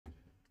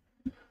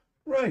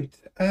Right,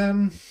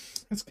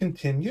 let's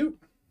continue.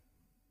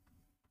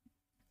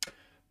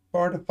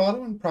 For the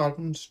following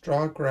problems,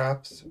 draw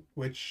graphs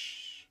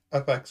which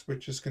of x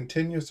which is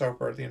continuous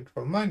over the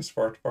interval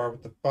 -44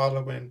 with the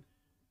following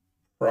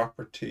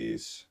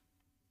properties.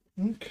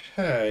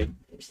 Okay.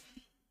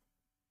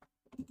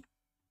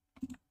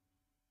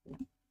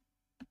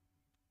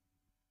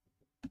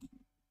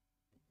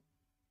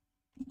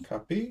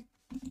 Copy.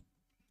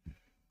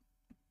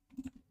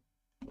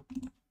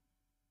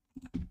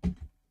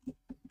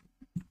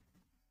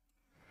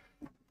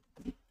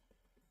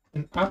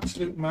 An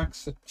absolute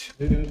max of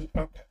 2.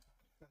 Okay.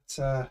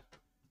 Let's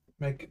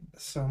make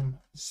some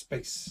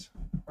space.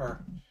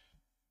 Or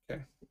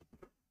okay.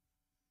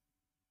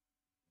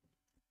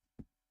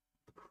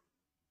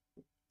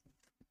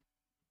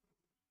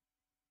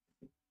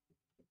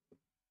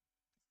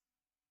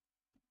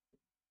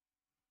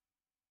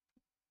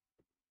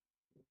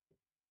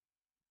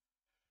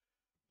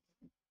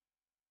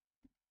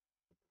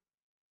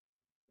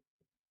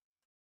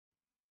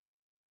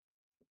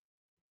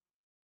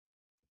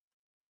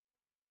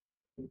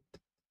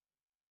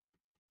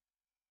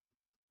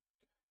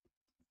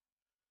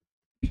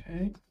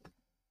 Okay.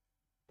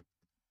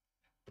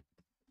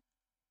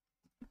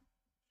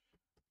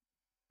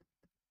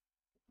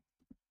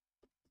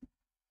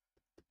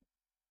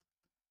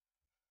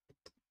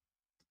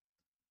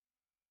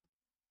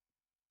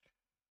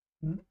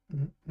 Mm,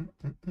 mm, mm,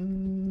 mm,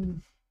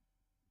 mm.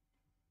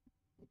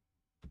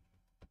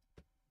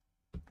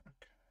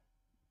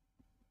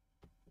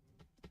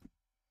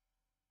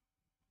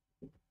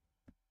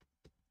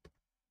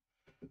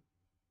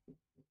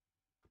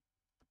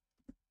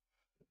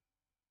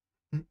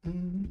 Mm, mm,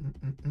 mm,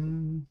 mm,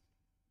 mm.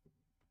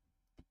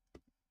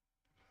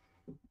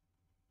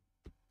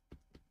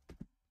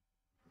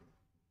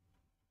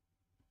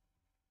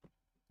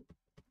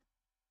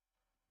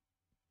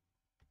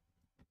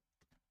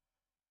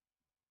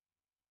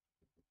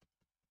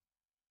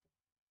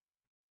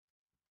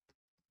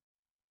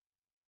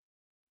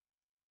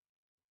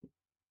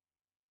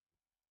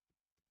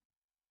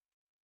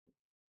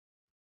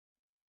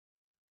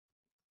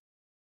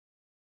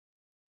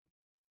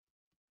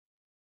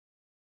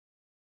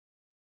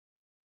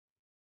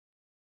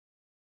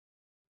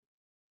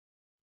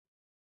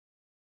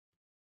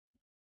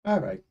 All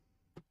right.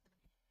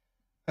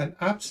 An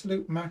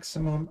absolute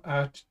maximum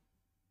at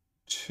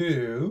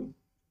 2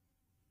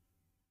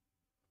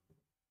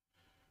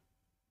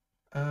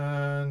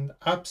 and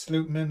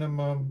absolute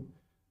minimum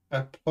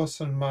at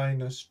plus and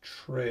minus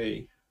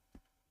 3.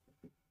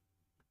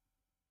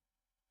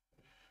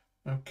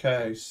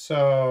 Okay,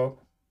 so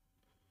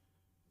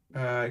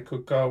I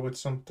could go with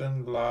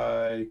something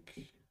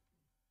like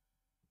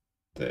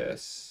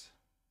this.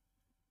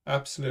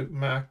 Absolute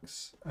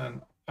max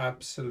and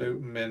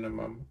absolute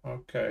minimum.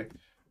 Okay,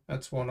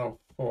 that's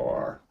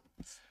 104.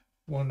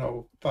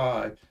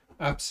 105.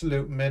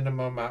 Absolute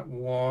minimum at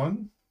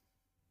 1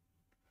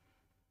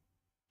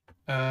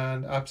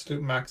 and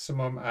absolute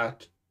maximum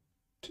at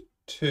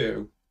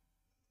 2.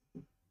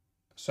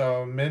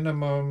 So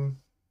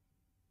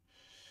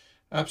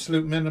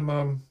absolute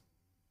minimum,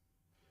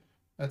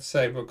 let's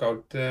say we'll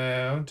go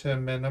down to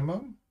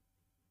minimum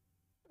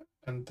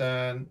and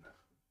then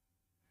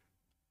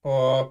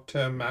up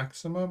to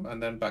maximum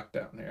and then back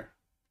down here.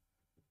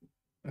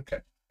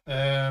 Okay.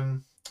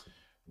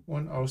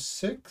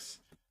 106.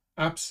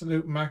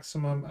 Absolute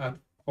maximum at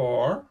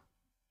 4.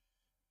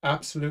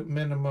 Absolute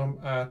minimum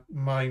at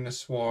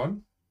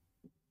 -1.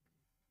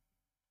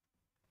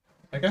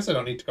 I guess I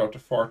don't need to go to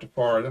 4 to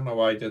 4. I don't know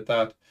why I did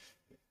that.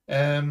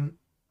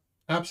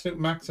 Absolute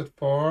max at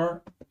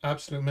 4.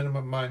 Absolute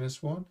minimum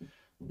 -1.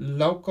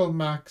 Local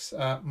max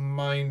at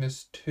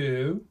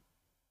 -2.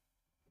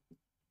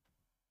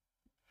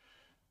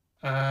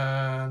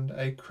 And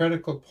a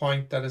critical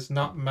point that is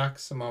not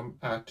maximum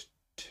at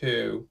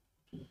 2.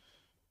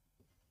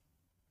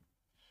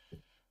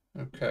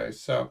 Okay,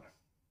 so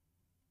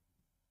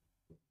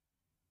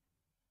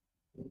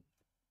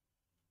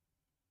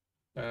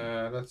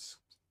let's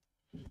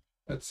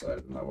I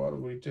don't know, what do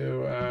we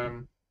do?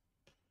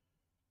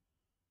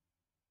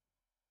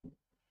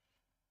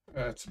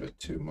 That's a bit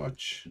too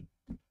much.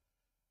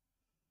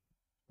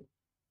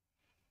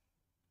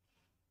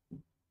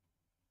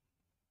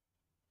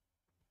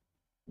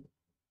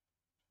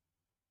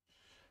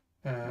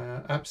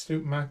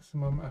 Absolute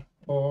maximum at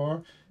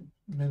 4,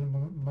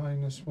 minimum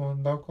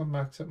 -1, local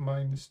max at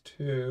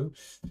 -2.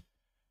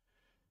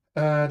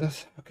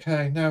 That's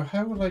okay. Now,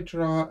 how will I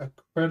draw a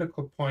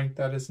critical point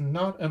that is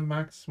not a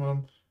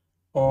maximum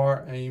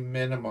or a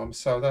minimum?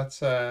 So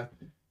that's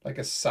like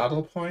a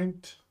saddle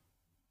point.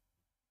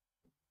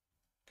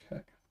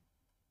 Okay.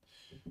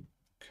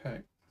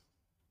 Okay.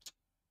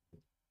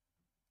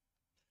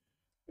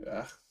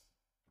 Yeah.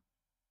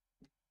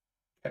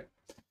 Okay.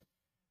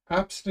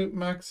 Absolute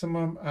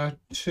maximum at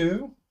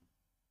 2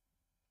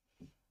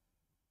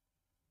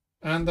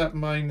 and at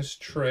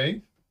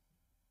 -3.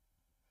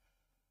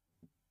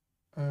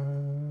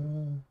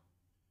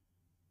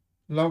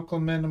 Local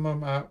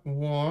minimum at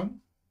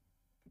 1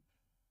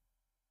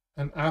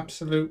 and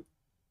absolute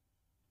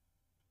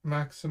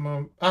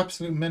maximum,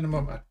 absolute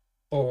minimum at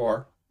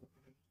 4.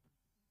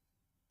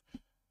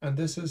 And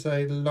this is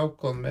a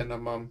local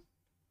minimum.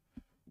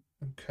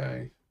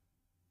 Okay.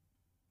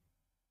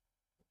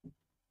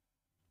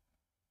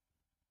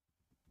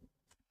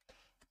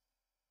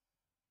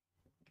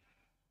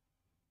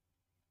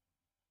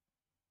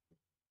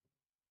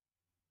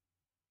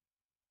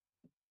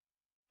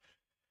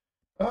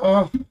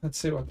 Oh, let's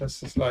see what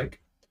this is like.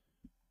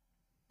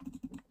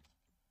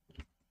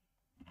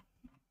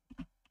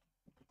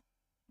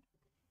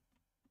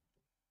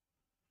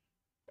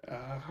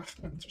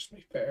 Just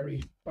me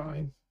very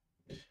fine.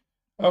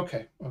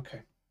 Okay,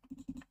 okay.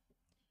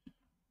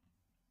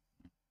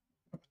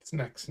 What's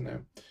next now?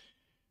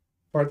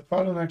 For the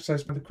following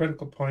exercise, find the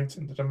critical points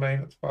in the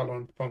domain of the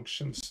following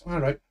functions. All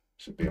right,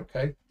 should be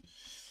okay.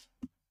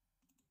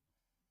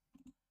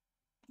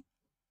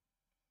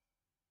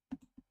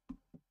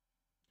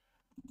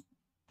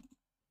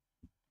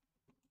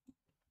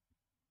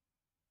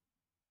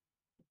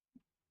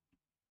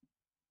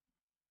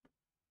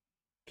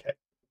 Okay.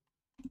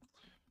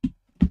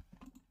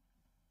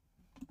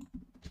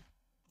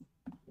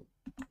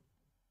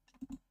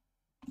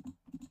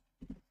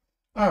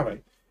 All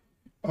right,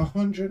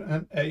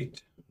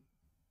 108.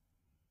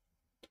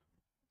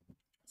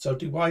 So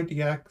dy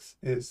dx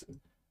is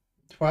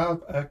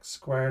 12x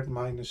squared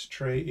minus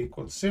 3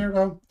 equals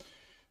 0.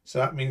 So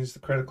that means the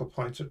critical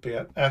points would be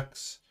at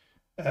x,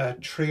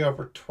 3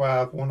 over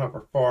 12, 1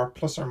 over 4,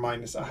 plus or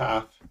minus a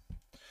half.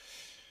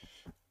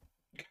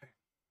 Okay.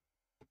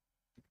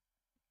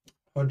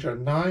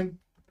 109.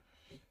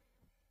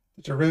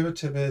 The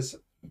derivative is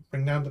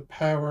bring down the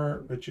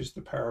power, reduce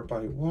the power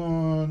by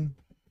 1.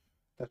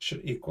 That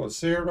should equal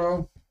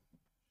 0.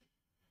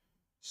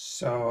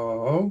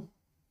 So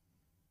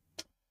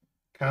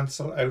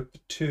cancel out the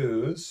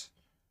 2's.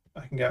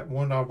 I can get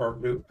 1 over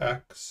root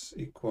x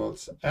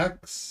equals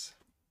x.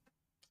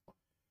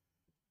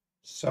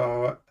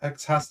 So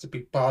x has to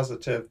be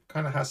positive.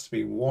 Kind of has to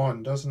be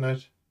 1, doesn't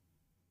it?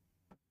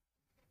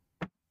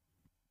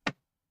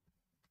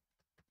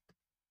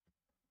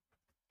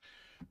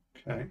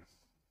 Okay.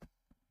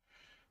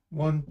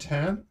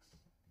 110.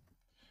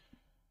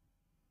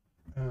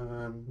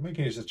 We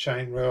can use the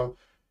chain rule.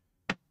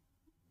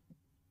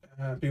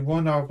 Be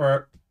 1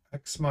 over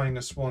x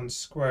minus 1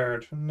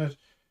 squared, wouldn't it?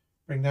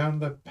 Bring down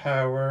the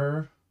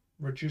power,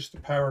 reduce the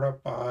power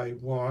up by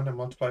 1 and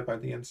multiply by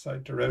the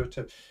inside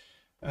derivative.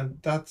 And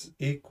that's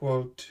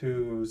equal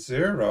to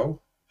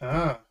 0.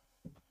 None.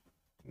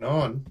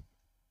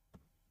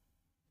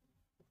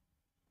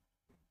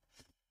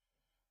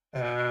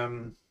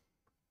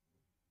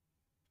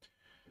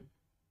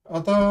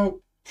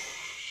 Although,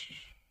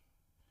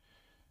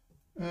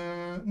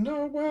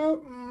 no,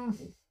 well,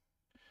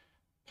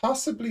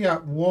 possibly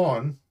at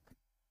 1.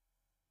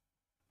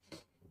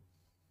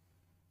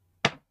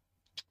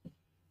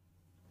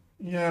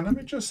 Yeah, let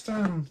me just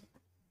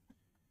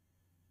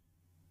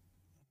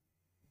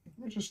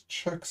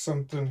check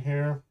something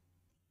here.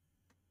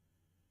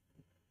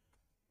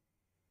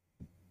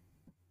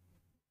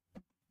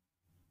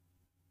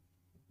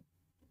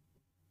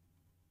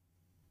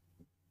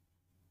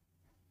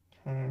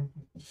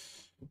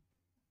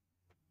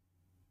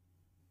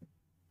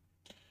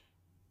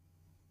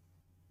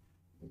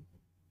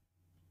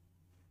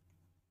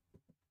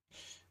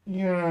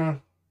 Yeah.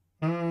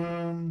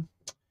 You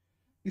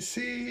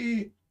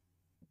see,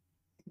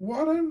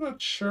 what I'm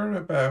not sure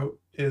about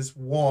is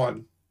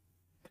 1.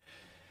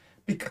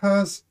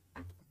 Because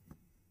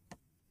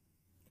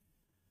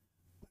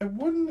I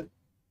wouldn't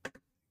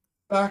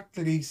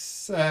exactly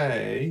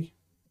say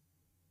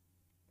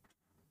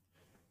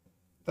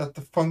that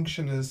the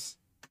function is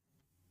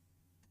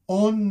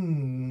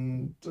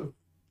undefined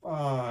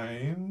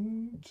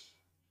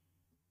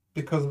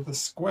because of the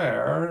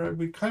square.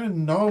 We kind of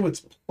know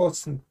it's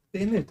plus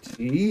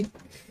infinity.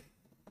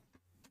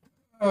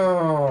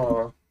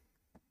 Oh.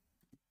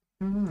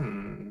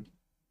 Hmm.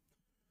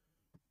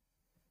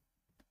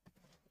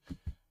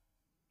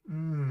 I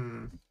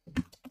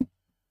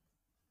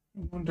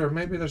wonder,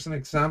 maybe there's an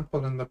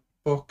example in the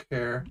book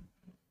here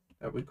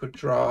that we could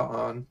draw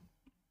on.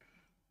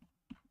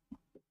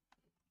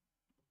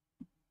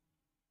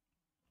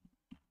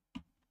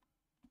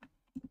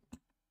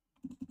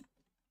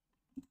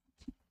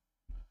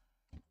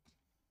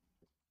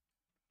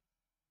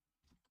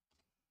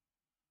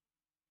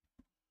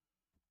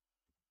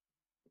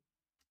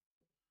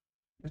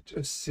 Let's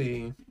just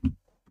see.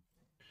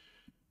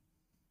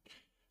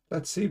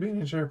 Let's see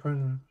being a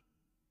SharePoint.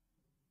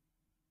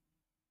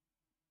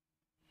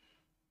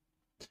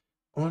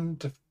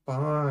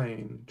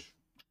 Undefined.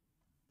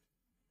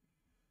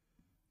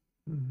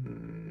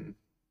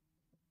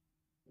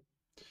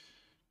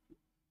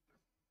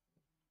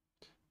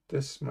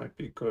 This might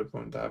be a good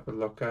one to have a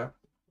look at.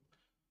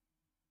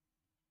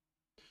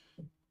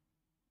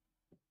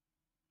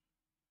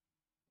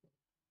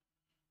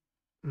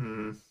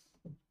 Hmm.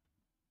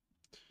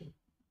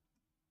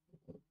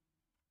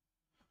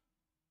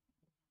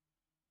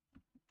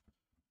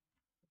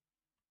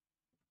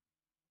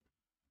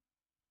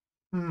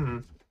 Hmm.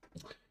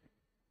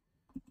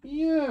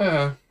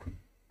 Yeah.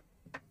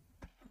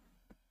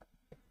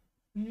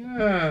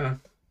 Yeah.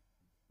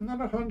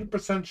 Not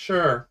 100%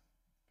 sure.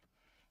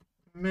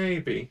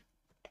 Maybe.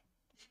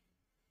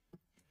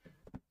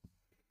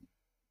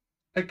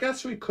 I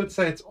guess we could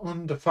say it's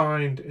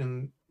undefined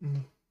in.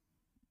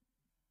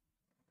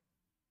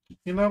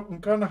 You know, I'm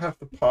going to have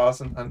to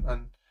pause and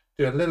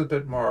do a little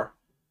bit more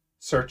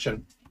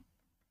searching.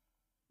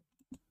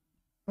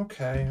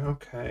 Okay,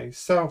 okay.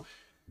 So,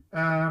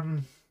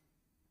 um,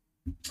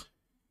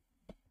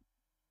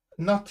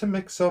 not to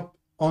mix up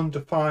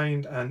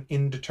undefined and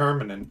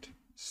indeterminate.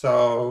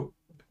 So,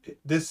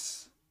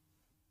 this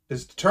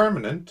is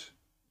determinant,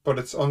 but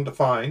it's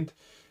undefined.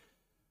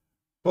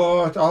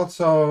 But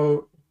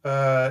also,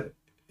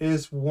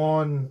 is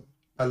one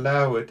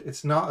allowed?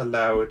 It's not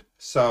allowed.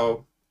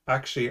 So,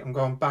 actually, I'm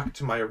going back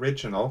to my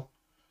original,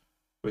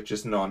 which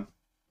is none.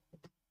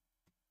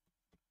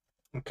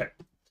 Okay.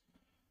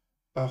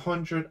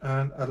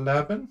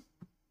 111.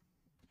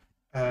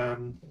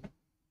 Um,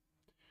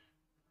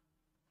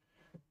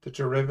 the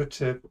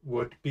derivative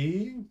would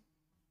be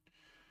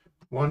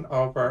 1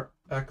 over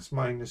x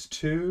minus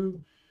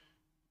 2.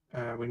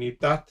 We need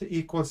that to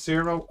equal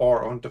 0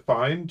 or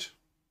undefined.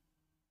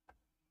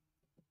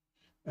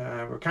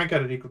 We can't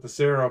get it equal to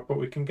 0, but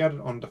we can get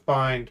it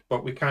undefined,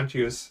 but we can't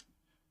use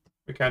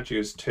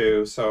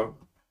 2, so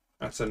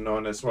that's a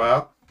none as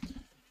well.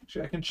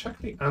 Actually, I can check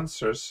the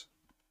answers.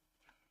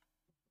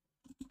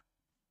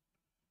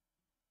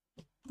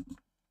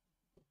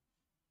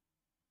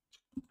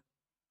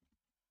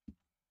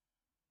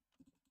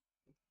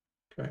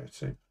 Okay, let's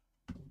see.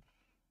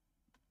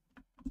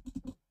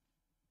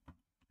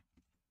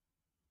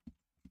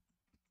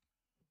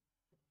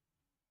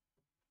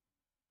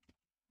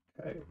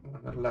 Okay,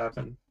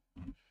 111.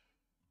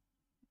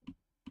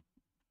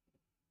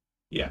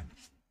 Yeah.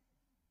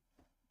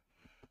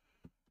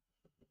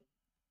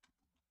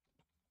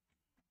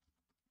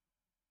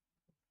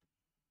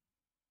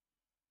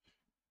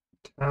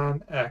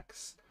 Tan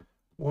x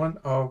 1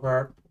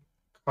 over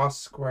cos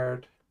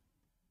squared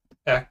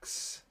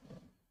x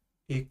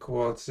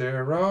equals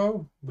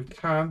 0. We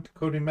can't.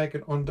 Could we make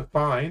it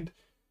undefined?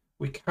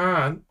 We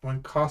can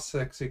when cos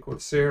x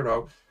equals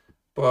 0,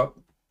 but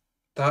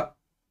that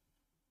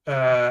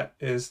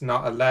is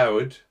not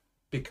allowed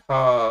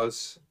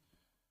because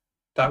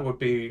that would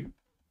be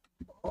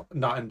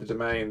not in the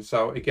domain.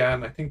 So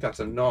again, I think that's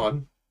a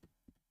none.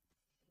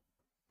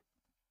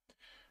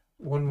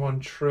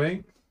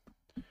 113.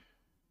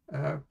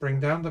 Bring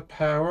down the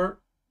power,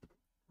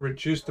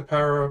 reduce the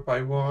power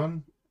by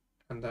 1,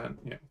 and then,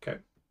 yeah, okay.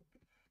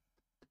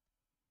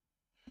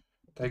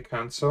 They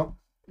cancel,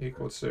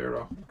 equals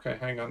 0. Okay,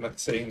 hang on,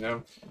 let's see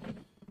now.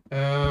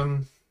 I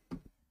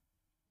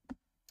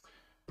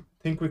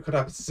think we could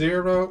have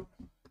 0,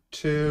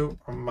 2,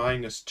 or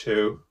minus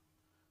 2.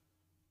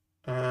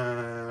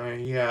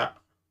 Yeah.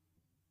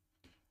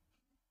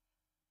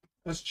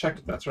 Let's check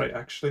if that's right,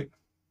 actually.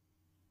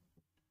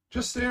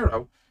 Just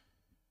 0.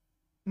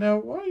 Now,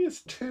 why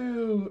is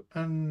 2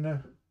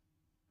 and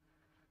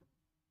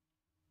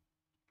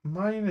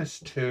minus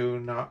 2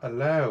 not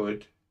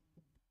allowed?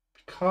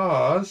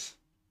 Because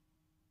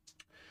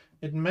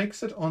it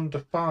makes it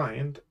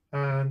undefined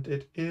and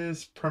it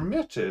is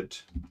permitted.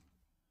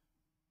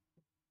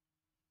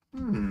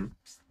 Hmm.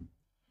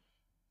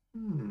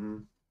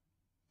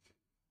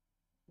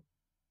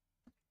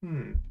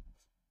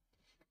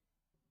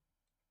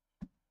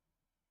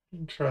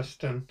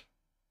 Interesting.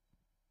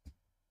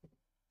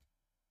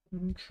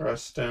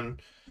 Interesting.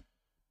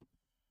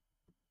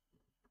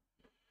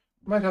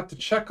 Might have to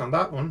check on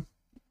that one.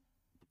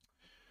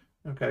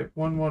 Okay,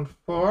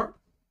 114.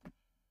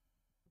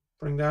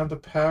 Bring down the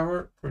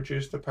power,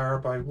 reduce the power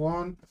by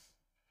 1.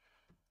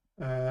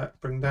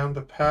 Bring down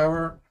the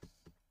power,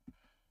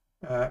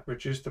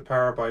 reduce the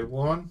power by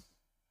 1.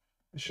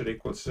 It should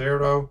equal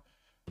 0.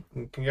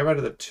 We can get rid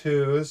of the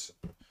 2's.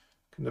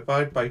 Can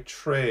divide by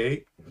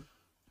 3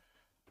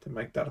 to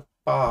make that a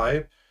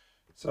 5.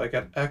 So I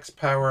get x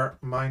power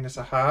minus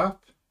a half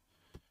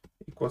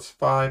equals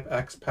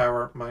 5x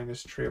power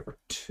minus 3 over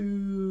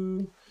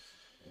 2.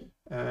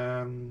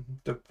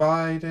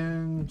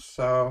 Dividing,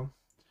 so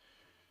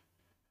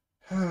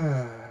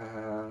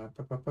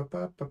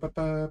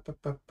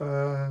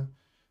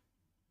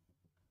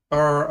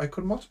or I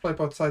could multiply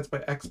both sides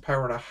by x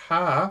power a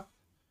half.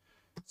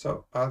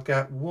 So I'll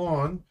get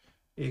 1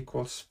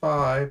 equals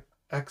 5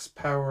 x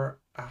power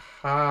a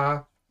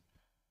half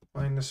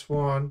minus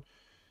 1.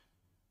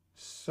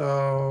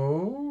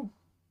 So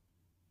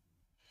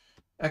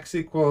x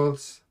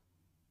equals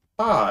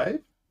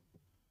 5.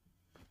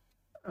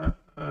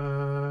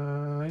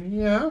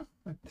 Yeah,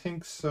 I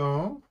think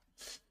so.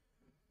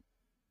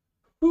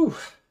 Ooh,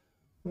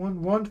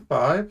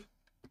 115.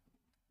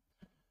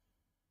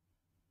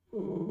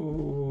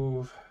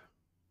 Ooh.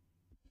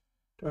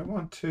 Do I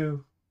want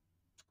to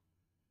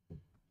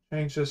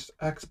change this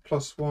x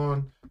plus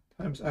 1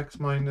 times x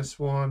minus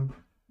 1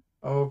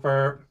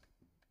 over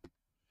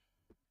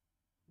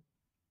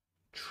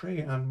 3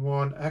 and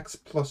 1, x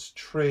plus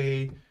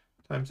 3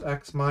 times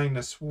x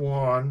minus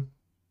 1.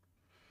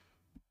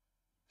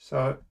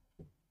 So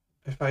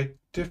if I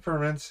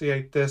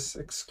differentiate this,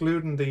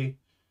 excluding the,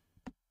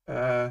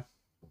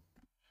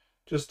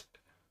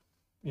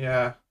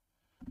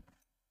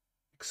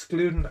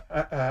 excluding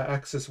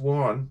x is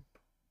 1,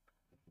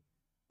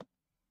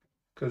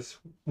 because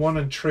 1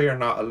 and 3 are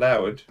not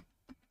allowed.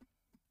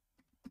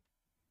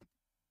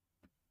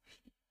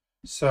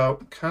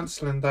 So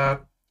cancelling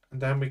that, and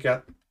then we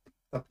get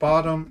the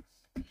bottom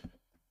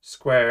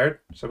squared,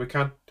 so we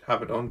can't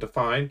have it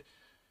undefined.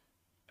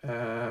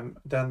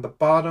 Then the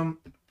bottom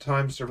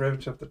times the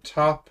derivative of the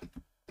top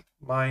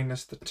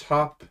minus the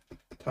top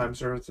times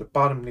the derivative of the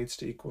bottom needs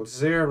to equal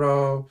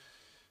 0.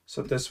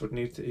 So this would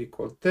need to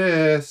equal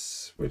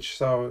this, which,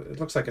 so it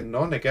looks like a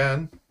none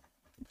again.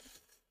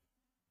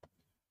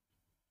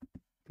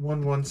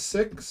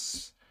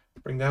 116,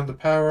 bring down the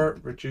power,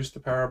 reduce the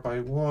power by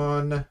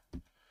 1.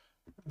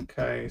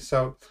 Okay,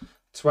 so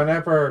it's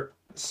whenever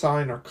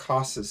sine or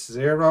cos is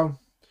 0.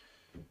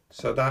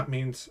 So that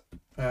means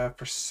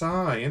for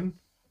sine,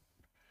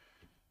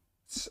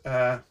 it's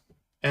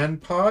n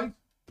pi.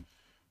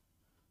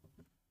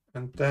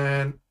 And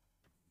then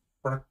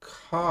for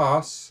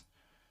cos,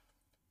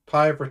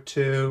 pi over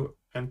 2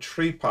 and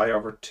 3 pi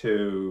over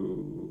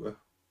 2.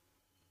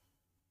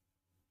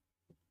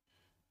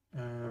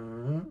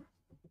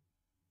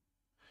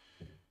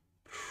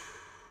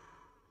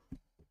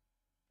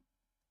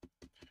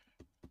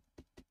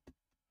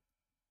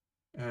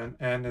 And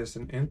n is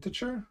an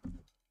integer.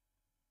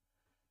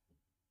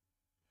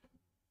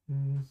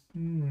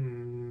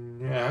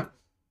 Yeah.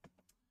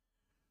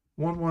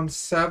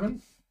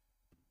 117.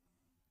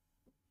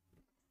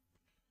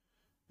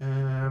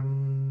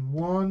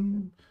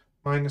 1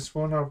 minus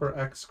 1 over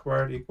x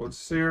squared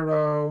equals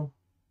 0.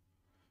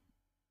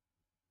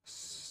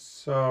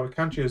 So we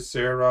can't use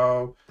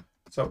 0.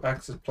 So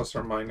x is plus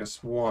or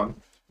minus 1.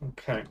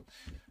 Okay.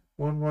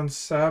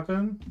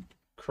 117,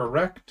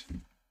 correct.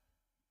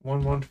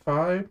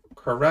 115,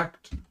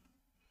 correct.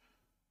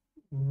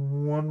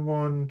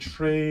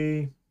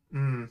 113.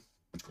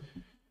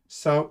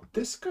 So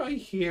this guy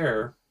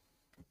here,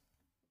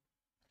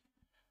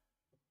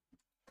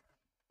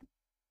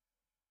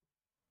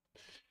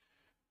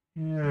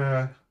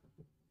 yeah,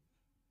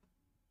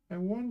 I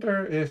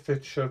wonder if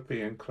it should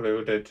be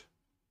included.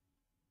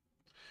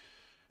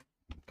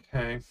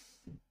 Okay.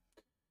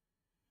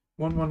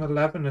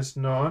 1111 is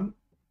none.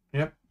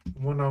 Yep.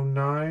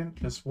 109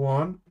 is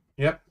 1.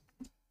 Yep.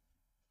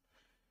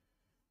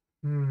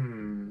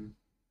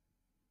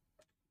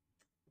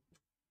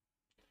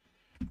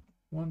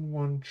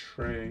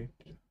 113.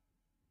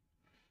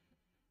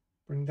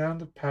 Bring down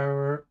the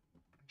power.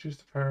 Reduce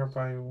the power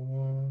by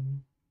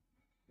 1.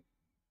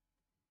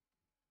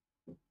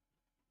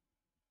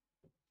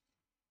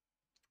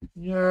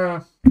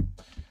 Yeah.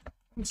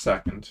 1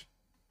 second.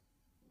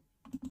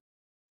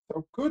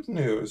 So good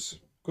news.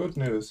 Good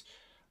news.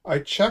 I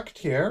checked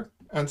here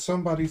and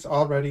somebody's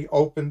already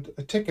opened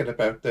a ticket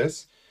about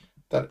this,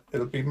 that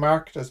it'll be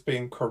marked as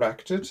being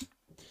corrected.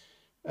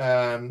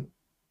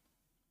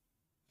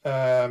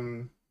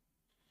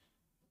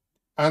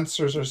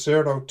 Answers are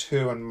 0,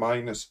 2, and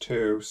minus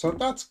 2. So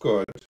that's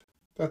good.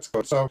 That's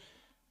good. So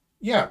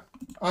yeah,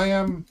 I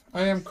am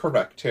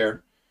correct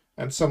here.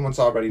 And someone's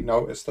already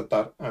noticed that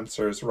that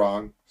answer is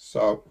wrong.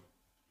 So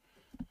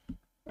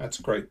that's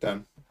great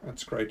then.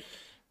 That's great.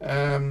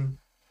 3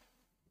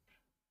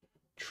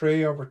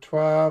 over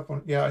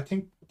 12. Yeah, I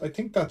think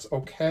that's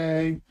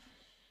okay.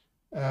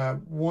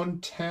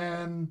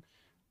 110.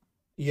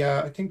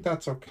 Yeah, I think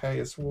that's okay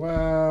as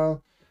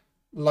well.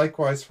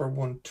 Likewise for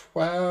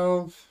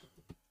 112.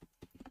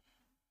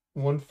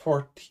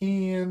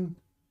 114.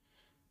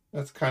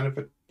 That's kind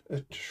of a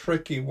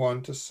tricky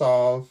one to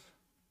solve.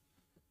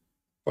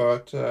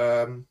 But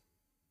so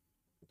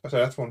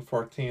that's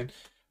 114.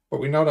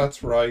 But we know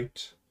that's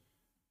right.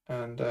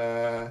 And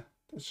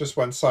it's just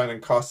when sine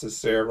and cos is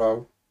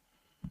 0.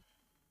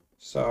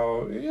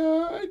 So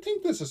yeah, I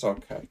think this is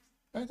okay.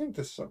 I think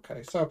this is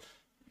okay. So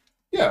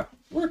yeah,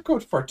 we're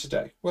good for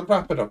today. We'll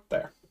wrap it up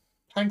there.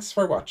 Thanks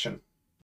for watching.